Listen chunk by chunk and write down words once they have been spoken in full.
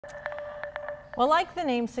Well, like the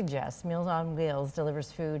name suggests, Meals on Wheels delivers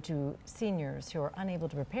food to seniors who are unable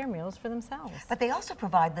to prepare meals for themselves. But they also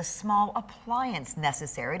provide the small appliance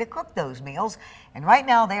necessary to cook those meals. And right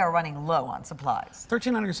now they are running low on supplies.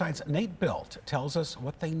 13 on your side's Nate Bilt tells us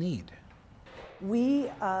what they need. We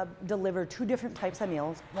deliver two different types of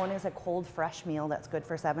meals. One is a cold, fresh meal that's good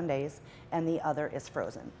for 7 days, and the other is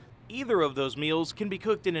frozen. Either of those meals can be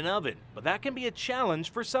cooked in an oven, but that can be a challenge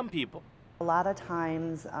for some people. A lot of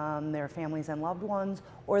times their families and loved ones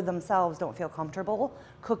or themselves don't feel comfortable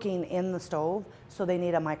cooking in the stove, so they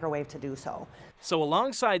need a microwave to do so. So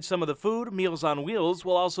alongside some of the food, Meals on Wheels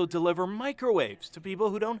will also deliver microwaves to people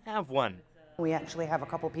who don't have one. We actually have a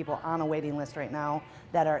couple people on a waiting list right now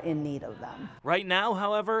that are in need of them. Right now,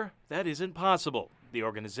 however, that isn't possible. The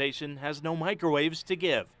organization has no microwaves to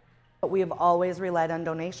give. But we have always relied on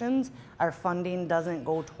donations. Our funding doesn't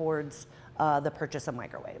go towards the purchase of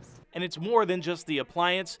microwaves. And it's more than just the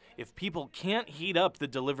appliance. If people can't heat up the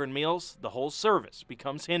delivered meals, the whole service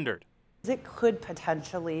becomes hindered. It could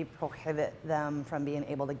potentially prohibit them from being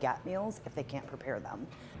able to get meals if they can't prepare them.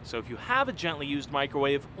 So if you have a gently used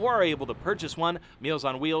microwave or are able to purchase one, Meals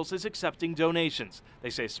on Wheels is accepting donations. They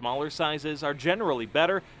say smaller sizes are generally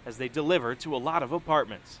better as they deliver to a lot of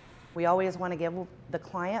apartments. We always want to give the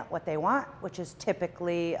client what they want, which is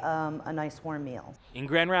typically a nice warm meal. In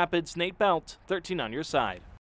Grand Rapids, Nate Bilt, 13 on your side.